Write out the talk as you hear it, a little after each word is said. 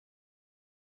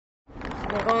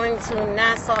I'm going to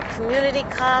Nassau Community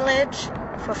College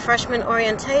for freshman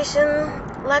orientation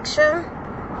lecture.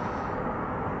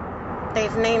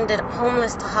 They've named it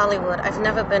Homeless to Hollywood. I've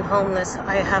never been homeless.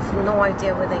 I have no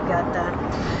idea where they got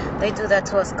that. They do that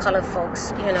to us colored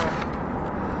folks, you know.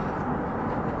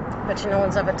 But no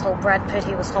one's ever told Brad Pitt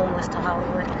he was homeless to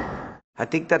Hollywood. I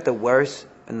think that the worst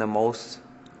and the most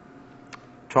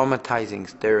traumatizing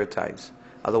stereotypes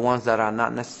are the ones that are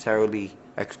not necessarily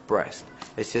expressed.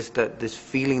 It's just that this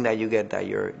feeling that you get that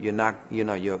you're not, you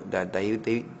know,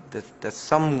 that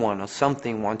someone or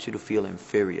something wants you to feel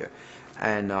inferior,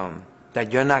 and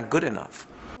that you're not good enough.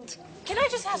 Can I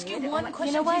just ask you one question?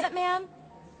 You know what, ma'am?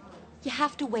 You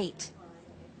have to wait.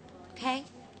 Okay?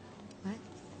 What?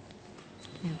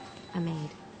 No, a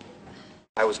maid.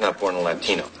 I was not born a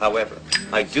Latino. However,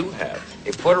 I do have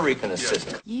a Puerto Rican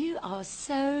assistant. You are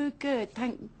so good,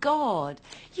 thank God.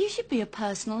 You should be a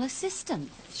personal assistant.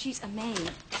 She's a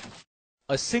maid.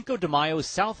 A Cinco de Mayo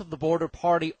south-of-the-border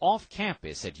party off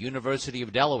campus at University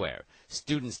of Delaware.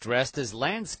 Students dressed as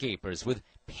landscapers with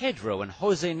Pedro and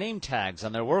Jose name tags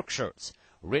on their work shirts.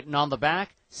 Written on the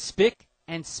back, Spick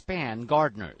and Span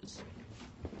Gardeners.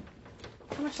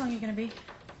 How much longer are you going to be?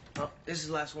 This is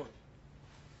the last one.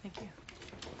 Thank you.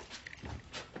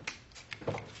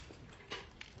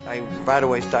 I right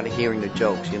away started hearing the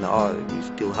jokes, you know, oh, we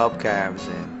steal hubcaps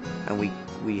and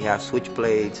we have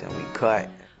switchblades and we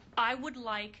cut. I would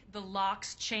like the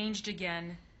locks changed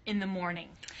again in the morning.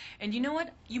 And you know what?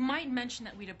 You might mention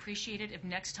that we'd appreciate it if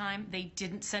next time they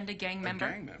didn't send a gang member. A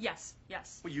gang member? Yes,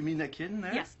 yes. Well, you mean that kid in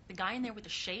there? Yes, the guy in there with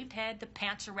the shaved head, the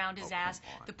pants around his ass,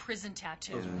 the prison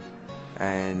tattoo.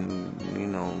 And, you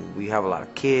know, we have a lot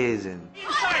of kids and...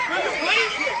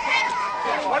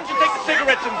 Why don't you take the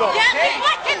cigarettes and go? Yeah,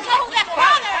 what can go that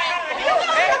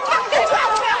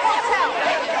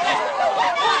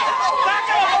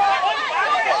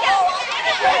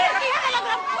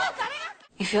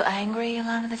You feel angry a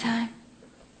lot of the time?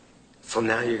 So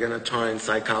now you're gonna try and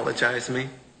psychologize me?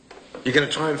 You're gonna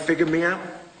try and figure me out?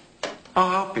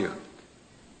 I'll help you.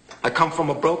 I come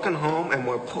from a broken home and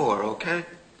we're poor, okay?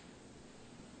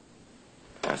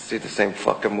 I see the same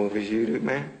fucking movies you do,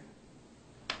 man.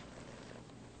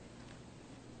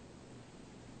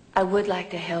 I would like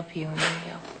to help you,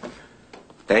 Emilio.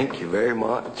 Thank you very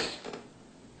much.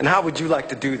 And how would you like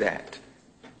to do that?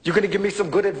 You gonna give me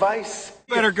some good advice?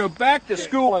 You better go back to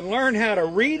school and learn how to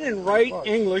read and write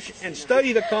English and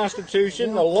study the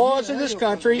Constitution, the laws of this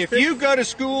country. If you go to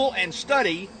school and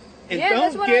study and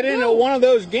don't get into one of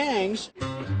those gangs...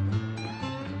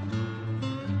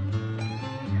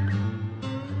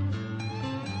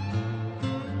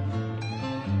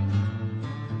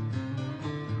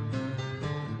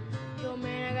 Yo,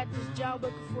 man, I got this job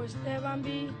working for Esteban,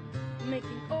 B. I'm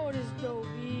making all this dough,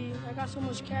 B. I got so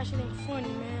much cash it ain't funny,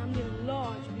 man. I'm getting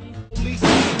large, B.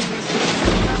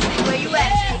 Where you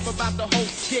at? About the whole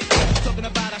shit. Talking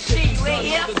about I shit. You ain't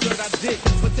here? The dirt I did.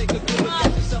 But take a good look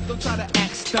at yourself. Don't try to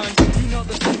act stunned. You know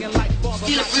the singing like father.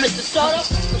 Steal it from Mr. Soda?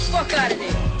 The fuck out of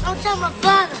there. Don't tell my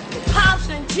father. Pop's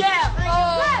in jail.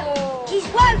 Oh. He's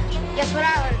working. Guess what I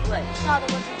heard play? My father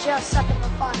went to jail sucking my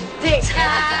father's Dick. Shut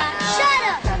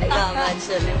up. I'm not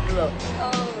chilling. Look.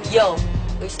 Oh. Yo,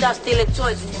 when you start stealing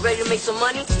toys and you ready to make some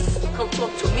money, come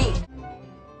talk to me.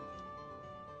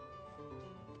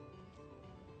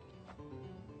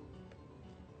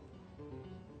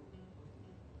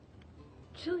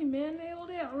 Silly, man. They all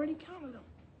there. I already counted them.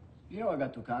 You know I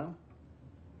got to count them.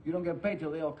 You don't get paid till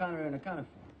they all counted and accounted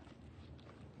for.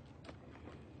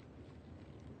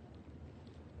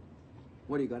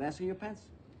 What, do you got ass in your pants?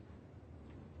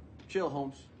 Chill,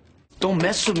 Holmes. Don't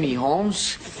mess with me,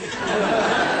 Holmes.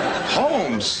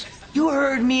 Holmes! You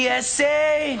heard me,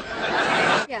 S.A.?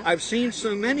 Yeah. I've seen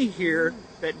so many here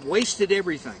that wasted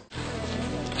everything.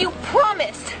 You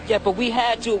promised! Yeah, but we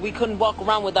had to. We couldn't walk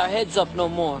around with our heads up no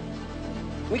more.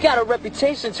 We got a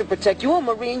reputation to protect. You a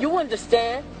Marine, you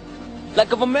understand.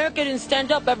 Like if America didn't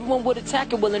stand up, everyone would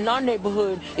attack it. Well, in our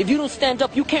neighborhood, if you don't stand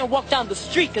up, you can't walk down the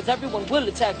street because everyone will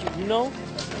attack you, you know?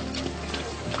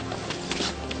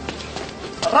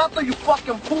 Rato, you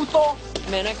fucking puto!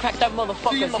 Man, I cracked that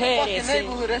motherfucker's head. In the fucking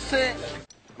neighborhood, that's it.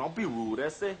 Don't be rude,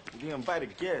 that's it. You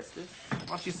invited guests. Why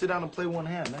don't you sit down and play one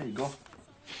hand? There you go.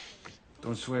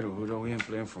 Don't sweat, Udo. We ain't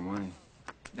playing for money.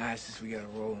 Nah, it's just we gotta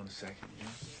roll in a second, yeah?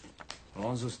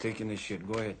 Alonzo's taking this shit.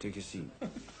 Go ahead, take a seat.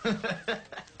 I'll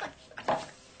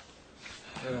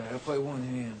play one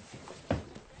hand.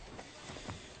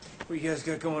 What you guys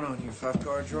got going on here?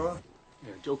 5-card draw?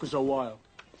 Yeah, jokers are wild.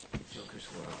 Jokers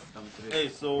wild. Hey,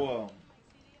 so,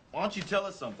 why don't you tell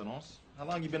us something, Ons? How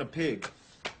long you been a pig?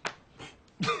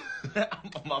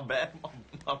 My bad.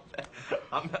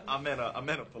 I meant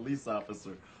a police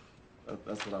officer.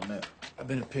 That's what I meant. I've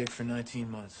been a pig for 19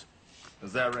 months.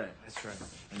 Is that right? That's right.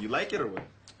 And you like it or what?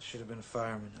 Should have been a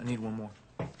fireman. I need one more.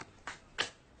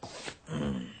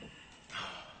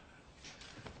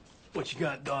 What you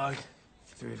got, dog?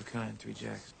 3 of a kind, 3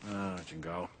 jacks. Ah,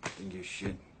 Jingo. Didn't give a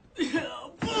shit.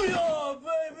 Booyah,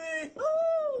 baby!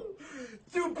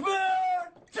 Super!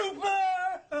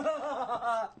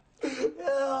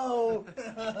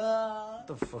 What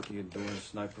the fuck are you doing,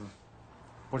 sniper?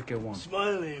 What que one?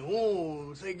 Smiley,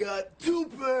 oh, they got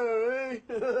super, eh?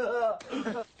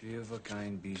 3 of a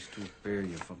kind, beast, 2 pair,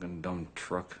 you fucking dumb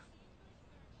truck.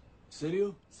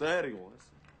 Serio? Serio.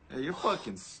 Hey, you're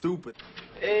fucking stupid.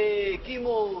 Hey,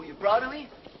 Kimo, you proud of me?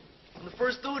 I'm the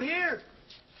first dude here.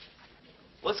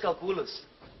 What's calculus?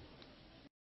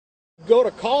 Go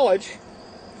to college,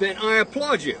 then I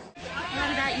applaud you.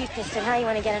 What about you, Piston? How you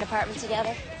want to get an apartment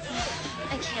together?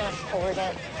 I can't afford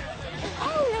it.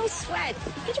 Oh, no sweat.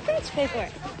 Get your parents to pay for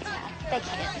it. They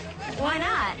can't. Why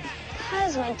not?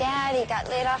 Because my dad, he got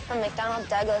laid off from McDonnell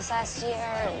Douglas last year,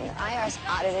 and the IRS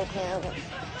audited him.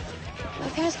 My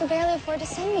parents could barely afford to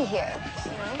send me here. So.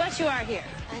 But you are here.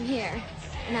 I'm here,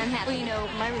 and I'm happy. Well, you know,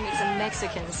 my roommate's a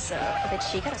Mexican, so but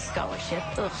she got a scholarship.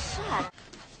 Ugh. Shut.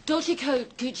 Dolce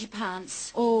coat, Gucci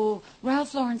pants, or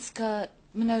Ralph Lauren skirt,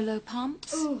 Manolo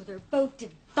pumps? Ooh, they're both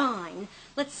divine.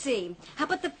 Let's see. How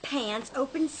about the pants,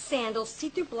 open sandals,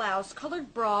 see-through blouse,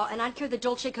 colored bra, and I'd carry the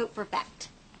Dolce coat for effect.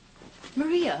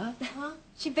 Maria? Huh?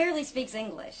 She barely speaks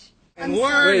English. And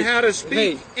learn how to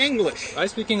speak English. I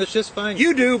speak English just fine.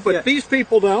 You do, but these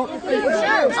people don't.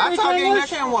 I talk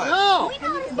English and what? No.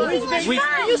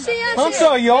 I'm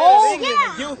sorry, y'all.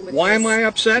 Yeah. Why am I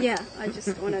upset? Yeah, I just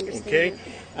want to understand. Okay.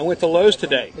 I went to Lowe's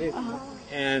today,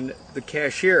 and the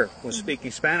cashier was speaking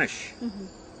Spanish.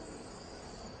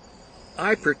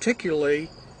 I particularly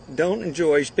don't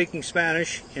enjoy speaking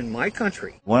Spanish in my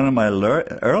country. One of my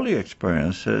early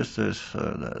experiences is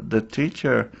the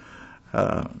teacher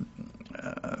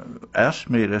asked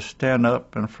me to stand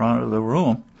up in front of the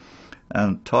room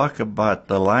and talk about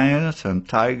the lions and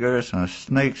tigers and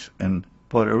snakes in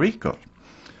Puerto Rico.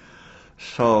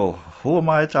 So who am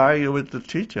I to argue with the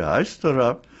teacher? I stood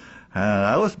up, and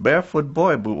I was a barefoot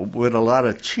boy with a lot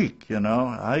of cheek, you know.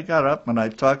 I got up and I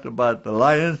talked about the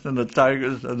lions and the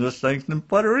tigers and the snakes in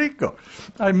Puerto Rico.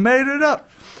 I made it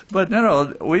up. But, you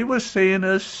know, we were seen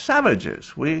as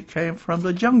savages. We came from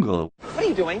the jungle. What are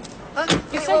you doing? Huh?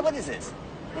 What is this?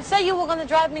 You said you were going to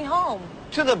drive me home.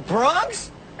 To the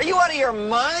Bronx? Are you out of your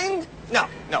mind? No.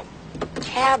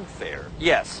 Cab fare,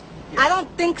 yes. I don't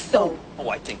think so. Oh,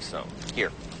 I think so.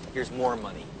 Here's more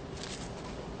money.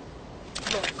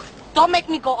 Look, don't make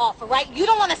me go off, all right? You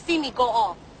don't want to see me go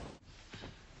off.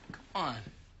 Come on.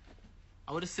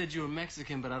 I would have said you were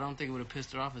Mexican, but I don't think it would have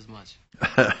pissed her off as much.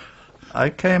 I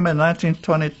came in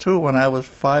 1922 when I was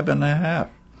 5½,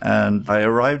 and I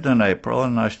arrived in April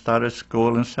and I started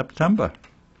school in September.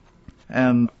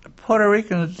 And Puerto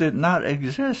Ricans did not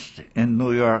exist in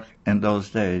New York in those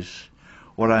days.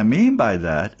 What I mean by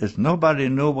that is nobody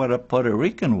knew what a Puerto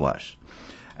Rican was.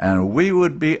 And we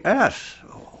would be asked,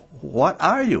 what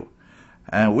are you?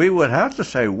 And we would have to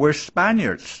say, we're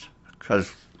Spaniards,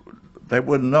 because they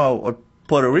wouldn't know what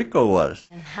Puerto Rico was.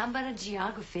 And how about a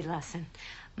geography lesson?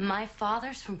 My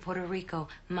father's from Puerto Rico.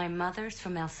 My mother's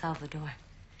from El Salvador.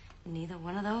 Neither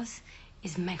one of those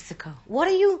is Mexico. What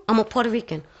are you? I'm a Puerto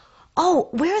Rican. Oh,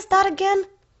 where is that again?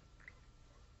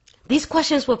 These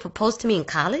questions were proposed to me in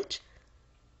college?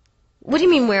 What do you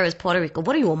mean, where is Puerto Rico?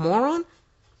 What are you, a moron?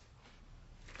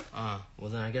 Well,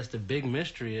 then I guess the big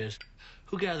mystery is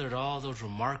who gathered all those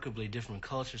remarkably different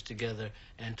cultures together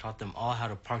and taught them all how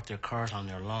to park their cars on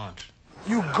their lawns.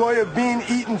 You Goya bean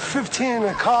eating, 15 in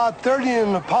a car, 30 in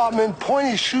an apartment,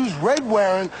 pointy shoes, red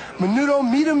wearing, menudo,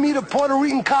 meet a Puerto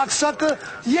Rican cocksucker?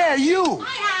 Yeah, you! I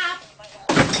have.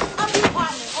 Of the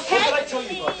apartment, okay? What did I tell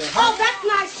you about that? Oh, that's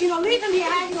nice, Chino. Leave him here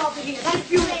hanging over here. That's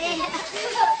beautiful.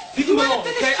 Leave him alone,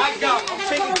 okay? I got him. I'm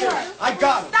taking care of him. I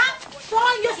got him. Stop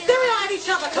throwing your cereal at each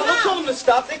other. Come Don't on. tell them to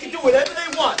stop. They can do whatever they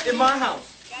want in my house.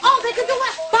 Oh, they can do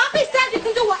what? Bobby said you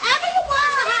can do whatever you want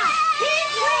in the house. He's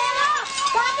cleaning up.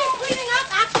 Bobby's cleaning up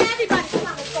after everybody. Come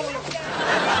on, let's go in.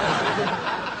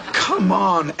 Come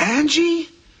on, Angie.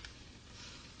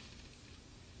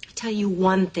 I tell you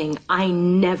one thing I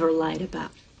never lied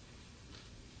about.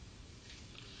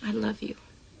 I love you.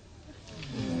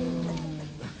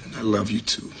 And I love you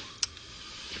too.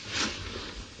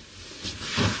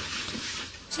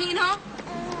 Chino,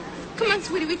 come on,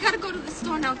 sweetie. We gotta go to the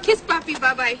store now. Kiss Papi,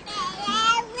 bye-bye.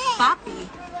 Papi?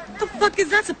 What the fuck is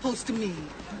that supposed to mean?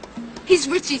 He's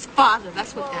Richie's father.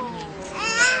 That's what that means.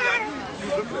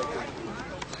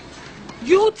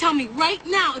 You tell me right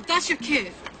now if that's your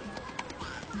kid.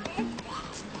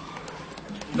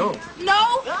 No.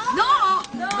 No? No?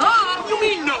 No? You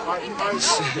mean no?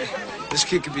 This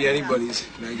kid could be anybody's,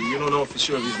 Maggie. You don't know for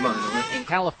sure if he's mine, all right? In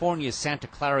California's Santa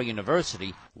Clara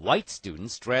University, white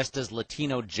students dressed as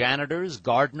Latino janitors,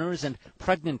 gardeners, and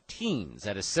pregnant teens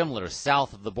at a similar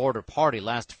south-of-the-border party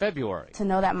last February. To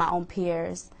know that my own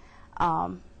peers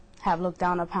have looked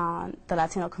down upon the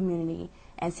Latino community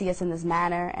and see us in this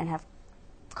manner and have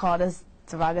called us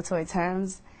derogatory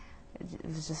terms, it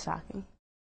was just shocking.